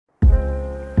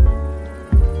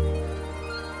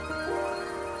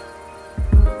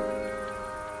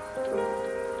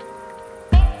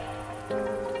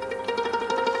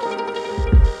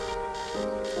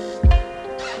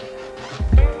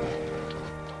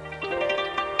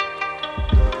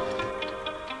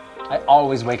I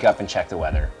always wake up and check the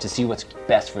weather to see what's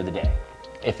best for the day.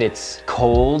 If it's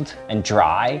cold and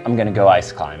dry, I'm gonna go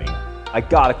ice climbing. I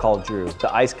gotta call Drew.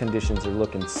 The ice conditions are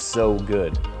looking so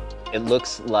good. It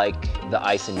looks like the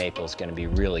ice in Maple is gonna be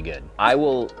really good. I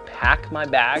will pack my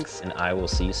bags and I will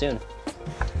see you soon.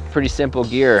 Pretty simple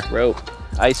gear: rope,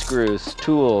 ice screws,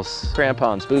 tools,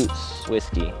 crampons, boots,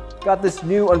 whiskey. Got this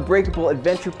new Unbreakable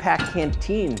Adventure Pack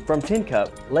canteen from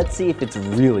TINCUP. Let's see if it's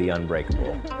really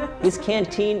unbreakable. This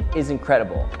canteen is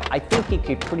incredible. I think it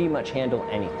could pretty much handle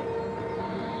anything.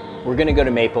 We're gonna go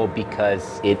to Maple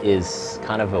because it is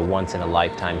kind of a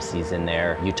once-in-a-lifetime season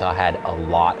there. Utah had a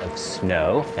lot of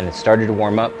snow and it started to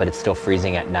warm up, but it's still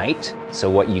freezing at night. So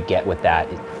what you get with that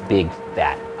is big,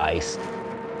 fat ice.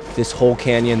 This whole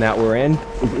canyon that we're in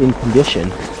is in condition,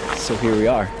 so here we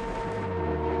are.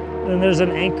 And there's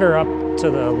an anchor up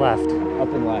to the left.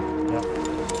 Up and left. Yep.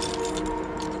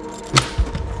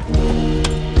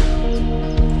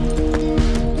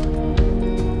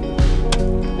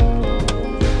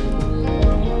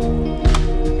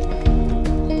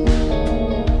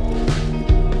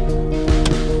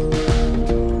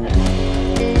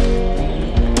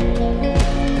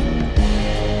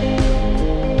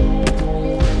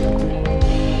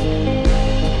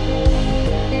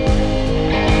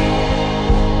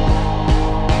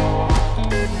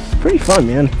 Pretty fun,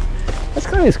 man. That's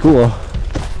kind of cool.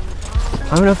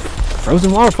 Climbing up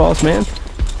frozen waterfalls, man.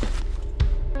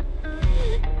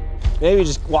 Maybe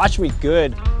just watch me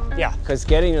good. Yeah. Because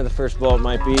getting to the first bolt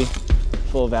might be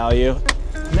full value.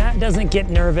 Matt doesn't get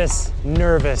nervous.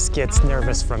 Nervous gets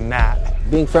nervous from Matt.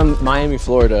 Being from Miami,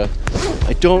 Florida,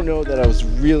 I don't know that I was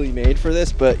really made for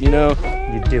this, but you know,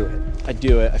 You do it. I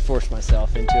do it. I force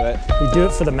myself into it. You do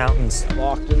it for the mountains.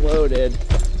 Locked and loaded.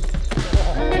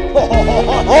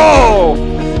 Oh!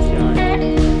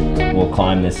 We'll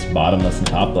climb this bottomless and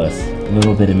topless. A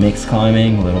little bit of mixed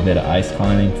climbing, a little bit of ice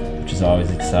climbing, which is always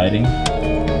exciting.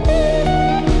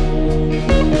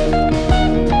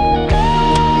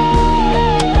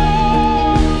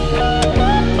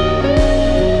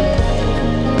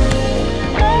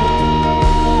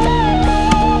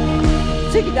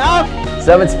 Take it down!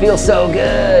 Summits feel so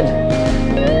good.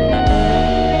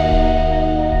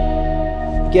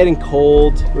 Getting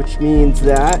cold, which means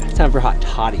that it's time for hot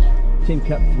toddy.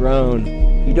 TINCUP Throne.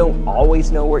 You don't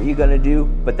always know what you're gonna do,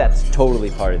 but that's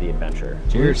totally part of the adventure.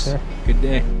 Cheers. Okay. Good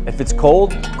day. If it's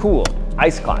cold, cool,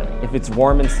 ice climbing. If it's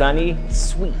warm and sunny,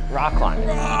 sweet, rock climbing.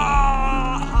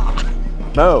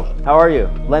 Mo, how are you?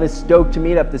 Len is stoked to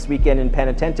meet up this weekend in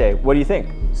Penitente. What do you think?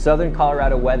 Southern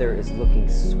Colorado weather is looking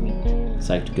sweet.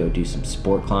 Psyched to go do some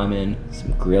sport climbing,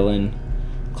 some grilling,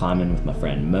 climbing with my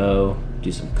friend Mo,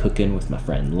 do some cooking with my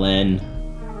friend Len.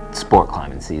 Sport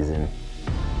climbing season.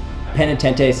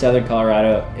 Penitente, Southern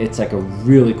Colorado, it's like a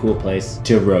really cool place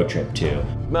to road trip to.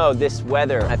 Mo, this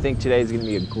weather, I think today is gonna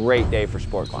be a great day for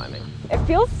sport climbing. It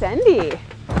feels sandy.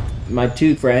 My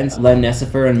two friends, Len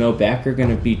Necefer and Beck, are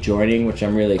gonna be joining, which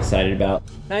I'm really excited about.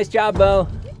 Nice job, Mo.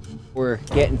 We're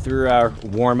getting through our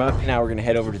warm-up. Now we're gonna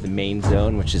head over to the main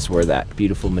zone, which is where that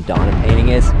beautiful Madonna painting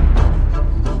is.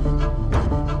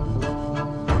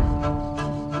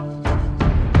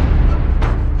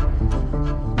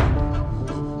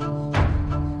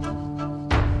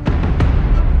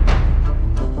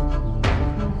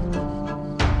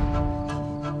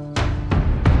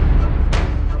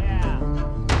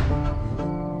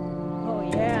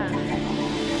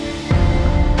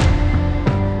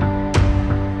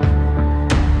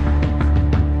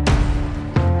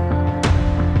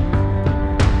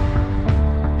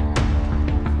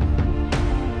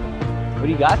 What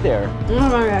do you got there? Oh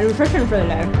my god, nutrition for the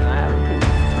day.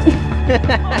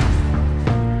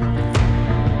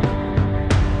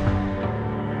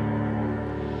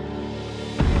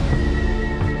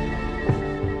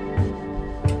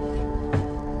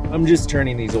 I'm just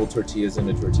turning these old tortillas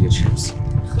into tortilla chips.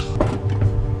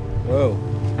 Whoa.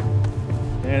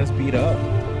 Man, it's beat up.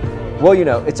 Well, you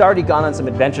know, it's already gone on some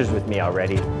adventures with me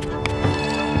already.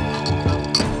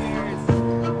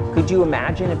 Could you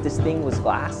imagine if this thing was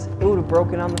glass? It would have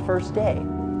broken on the first day.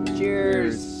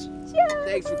 Cheers. Cheers.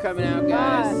 Thanks for coming out,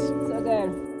 guys. So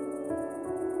good.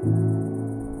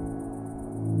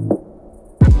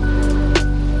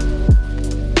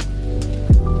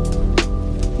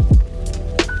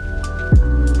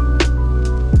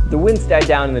 The wind's died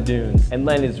down in the dunes, and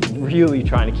Len is really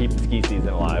trying to keep the ski season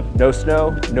alive. No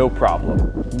snow, no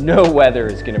problem. No weather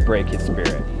is gonna break his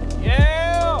spirit. Yeah!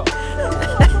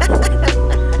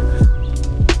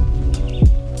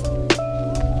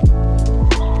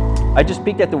 I just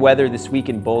peeked at the weather this week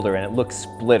in Boulder and it looks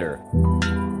splitter.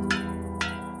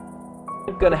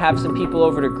 Gonna have some people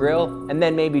over to grill and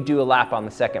then maybe do a lap on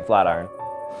the second flat iron.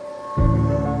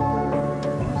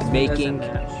 Making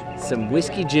some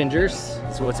whiskey gingers.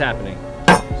 So what's happening?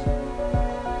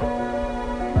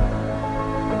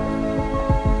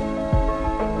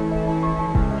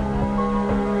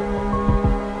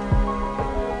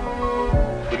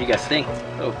 What do you guys think?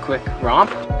 Oh, quick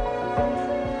romp.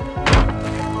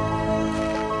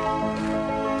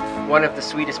 One of the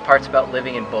sweetest parts about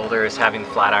living in Boulder is having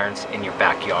flat irons in your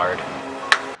backyard.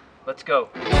 Let's go.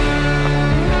 Here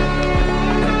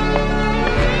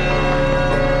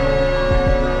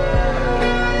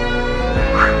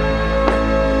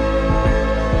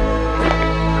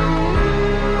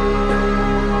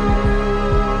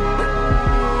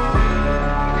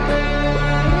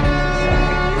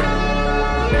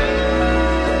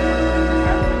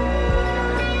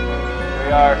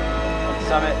we are on the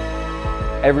summit.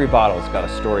 Every bottle's got a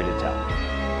story to tell.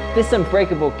 This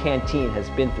Unbreakable canteen has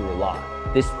been through a lot.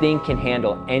 This thing can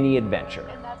handle any adventure.